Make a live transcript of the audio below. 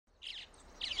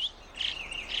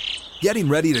Getting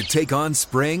ready to take on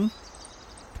spring?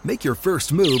 Make your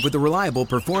first move with the reliable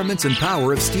performance and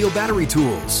power of Steel battery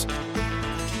tools.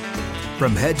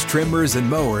 From hedge trimmers and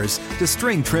mowers to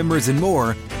string trimmers and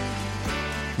more,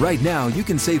 right now you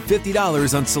can save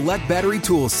 $50 on select battery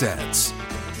tool sets.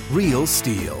 Real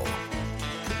Steel.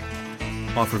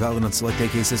 Offer valid on select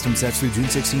AK system sets through June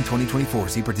 16, 2024.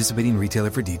 See participating retailer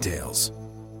for details.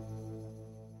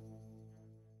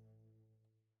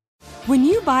 When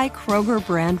you buy Kroger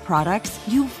brand products,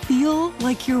 you feel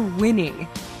like you're winning.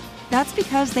 That's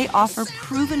because they offer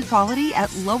proven quality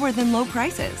at lower than low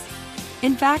prices.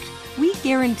 In fact, we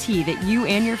guarantee that you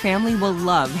and your family will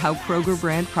love how Kroger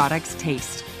brand products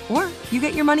taste, or you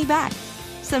get your money back.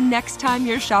 So next time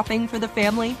you're shopping for the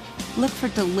family, look for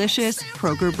delicious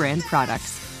Kroger brand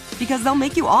products, because they'll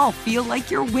make you all feel like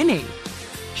you're winning.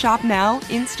 Shop now,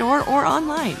 in-store, or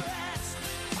online.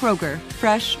 Kroger,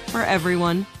 fresh for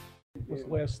everyone. What's the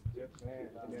last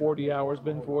 40 hours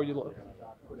been for you?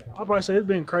 I'll probably say it's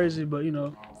been crazy, but, you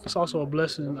know, it's also a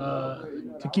blessing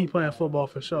to keep playing football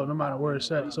for sure, no matter where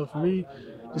it's at. So for me,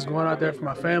 just going out there for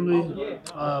my family,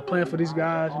 playing for these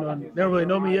guys, you know, they don't really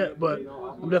know me yet, but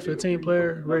I'm definitely a team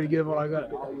player, ready to give all I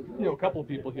got. You know, a couple of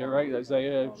people here, right?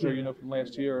 Isaiah, I'm sure you know from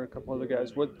last year, a couple other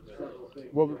guys. What's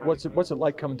it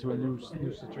like coming to a new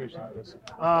situation like this?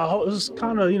 It's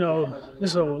kind of, you know,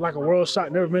 this is like a world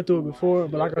shock. Never been through it before,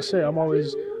 but like I said, I'm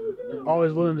always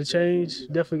willing to change.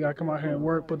 Definitely got to come out here and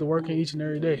work, put the work in each and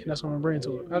every day. And that's what I'm bringing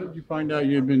to it. How did you find out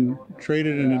you had been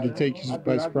traded and it take you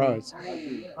by surprise?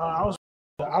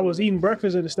 I was eating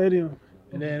breakfast at the stadium,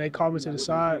 and then they called me to the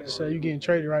side, said, "You're getting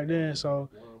traded right then." So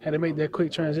had to make that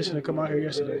quick transition to come out here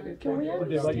yesterday. Did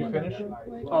they let you finish?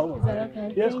 Oh, is that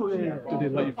okay? Yeah, it's cool. Yeah. Did they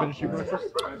let you finish your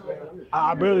breakfast?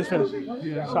 I barely finished.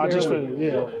 So I just finished.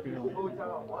 Yeah.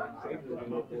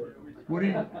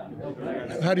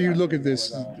 How do you look at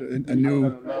this? A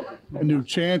new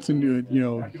chance, a new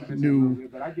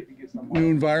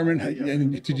environment.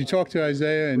 And did you talk to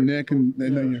Isaiah and Nick? And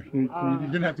you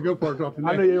didn't have to go far off the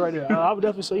Nick. I know you're right there. I would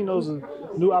definitely say, you know, it's a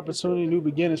new opportunity, new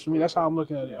beginnings for me. That's how I'm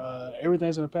looking at it.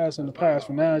 Everything's in the past.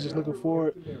 For now, just looking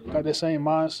forward. Got that same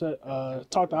mindset.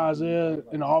 Talked to Isaiah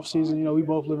in the offseason. You know, we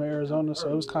both live in Arizona, so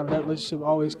it was kind of that relationship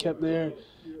always kept there.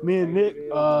 Me and Nick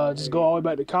just go all the way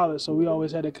back to college, so we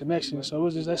always had a connection. So it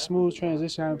was just that smooth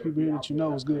transition, having people here that you know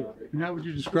was good. And how would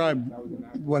you describe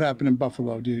what happened in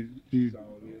Buffalo?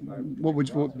 What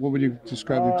would you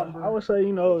describe it? I would say,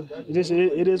 you know, it is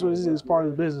what it is. It's part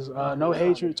of the business. No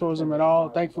hatred towards them at all.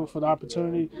 Thankful for the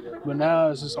opportunity, but now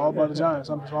it's just all about the Giants.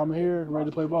 I'm here,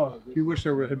 ready to play ball. You wish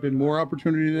there had been more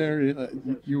opportunity there.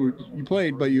 You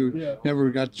played, but you never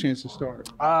got the chance to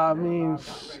start. I mean,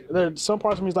 there's some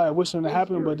parts of me is like I wish it had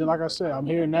happened, but then, like I said, I'm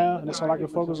here now, and that's all I can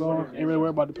focus on. Ain't really worry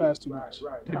about the past too much.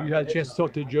 Have you had a chance to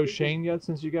talk to Joe Shane yet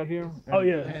since you got here? Oh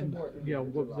yeah. And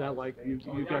what was that like? You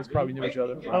guys probably knew each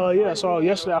other. Yeah, so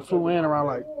yesterday I flew in around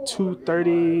like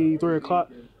 2:30, 3 o'clock.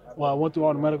 Well, I went through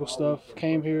all the medical stuff,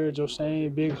 came here, Joe Shane,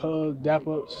 big hug, dap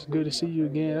ups, good to see you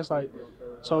again. That's like,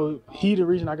 so he the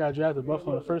reason I got drafted to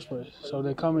Buffalo in the first place. So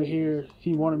they coming here,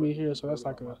 he wanted me here, so that's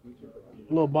like a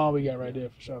little bond we got right there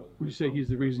for sure. Would you say he's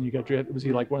the reason you got drafted? Was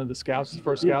he like one of the scouts, the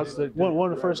first scouts?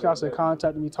 One of the first scouts that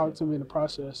contacted me, talked to me in the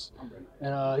process.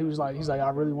 And he's like, I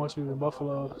really want you in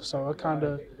Buffalo. So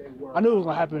I knew it was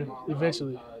gonna happen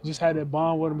eventually. Just had that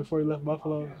bond with him before he left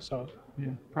Buffalo. So yeah,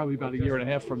 probably about a year and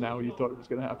a half from now, you thought it was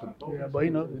gonna happen. Yeah, but you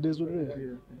know, it is what it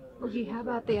is. Boogie, how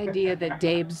about the idea that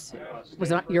Dabes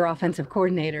was your offensive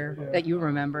coordinator that you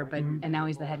remember, and now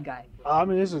he's the head guy? I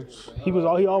mean, he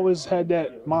always had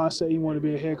that mindset. He wanted to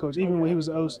be a head coach, even when he was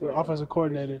the offensive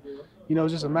coordinator. You know,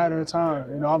 it's just a matter of time.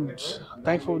 You know, I'm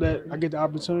thankful that I get the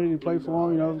opportunity to play for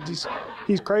him. You know,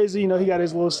 he's crazy. You know, he got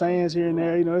his little sayings here and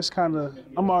there. You know, it's kind of,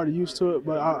 I'm already used to it,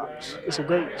 but it's a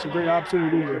great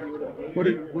opportunity to be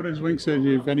here. What has Wink said to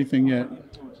you, if anything, yet?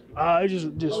 It's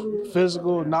just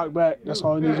physical, knockback. That's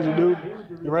all he needs you to do.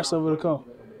 The rest of it will come.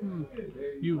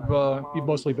 You've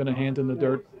mostly been a hand in the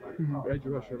dirt. Edge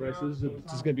rusher, right? So this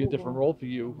is going to be a different role for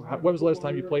you. When was the last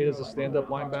time you played as a stand-up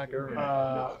linebacker?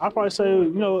 I'd probably say, you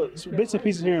know, bits and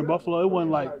pieces here in Buffalo. It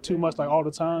wasn't like too much like all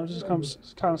the time. It just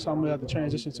comes kind of something we have to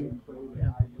transition to.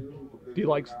 Yeah.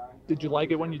 Did you like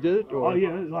it when you did it? Or? Oh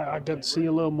yeah, like I got to see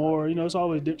a little more. You know, it's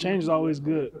always change is always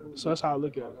good. So that's how I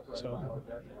look at it. So.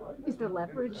 Is the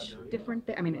leverage different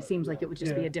there? I mean, it seems like it would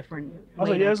just be a different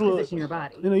way to position your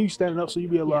body. You know, you standing up, so you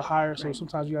be a little higher. So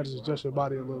sometimes you got to just adjust your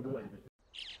body a little bit.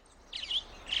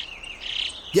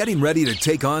 Getting ready to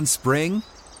take on spring?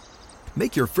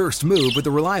 Make your first move with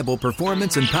the reliable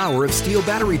performance and power of Steel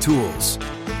battery tools.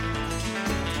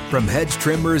 From hedge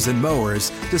trimmers and mowers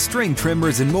to string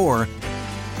trimmers and more,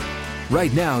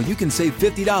 Right now, you can save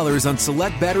 $50 on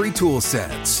select battery tool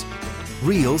sets.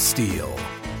 Real STIHL.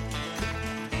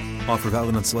 Offer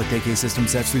valid on select AK system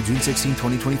sets through June 16,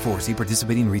 2024. See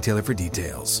participating retailer for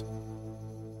details.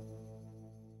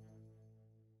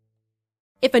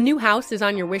 If a new house is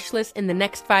on your wish list in the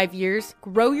next 5 years,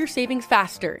 grow your savings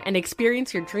faster and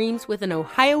experience your dreams with an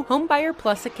Ohio Homebuyer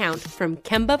Plus account from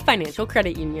Kemba Financial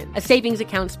Credit Union. A savings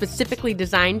account specifically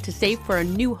designed to save for a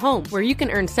new home, where you can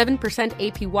earn 7%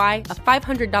 APY,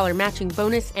 a $500 matching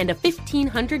bonus, and a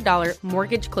 $1,500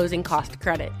 mortgage closing cost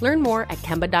credit. Learn more at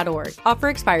Kemba.org. Offer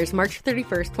expires March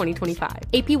 31st, 2025.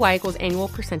 APY equals annual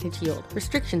percentage yield.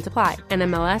 Restrictions apply.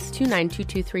 NMLS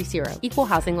 292230. Equal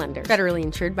housing lender. Federally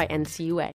insured by NCUA.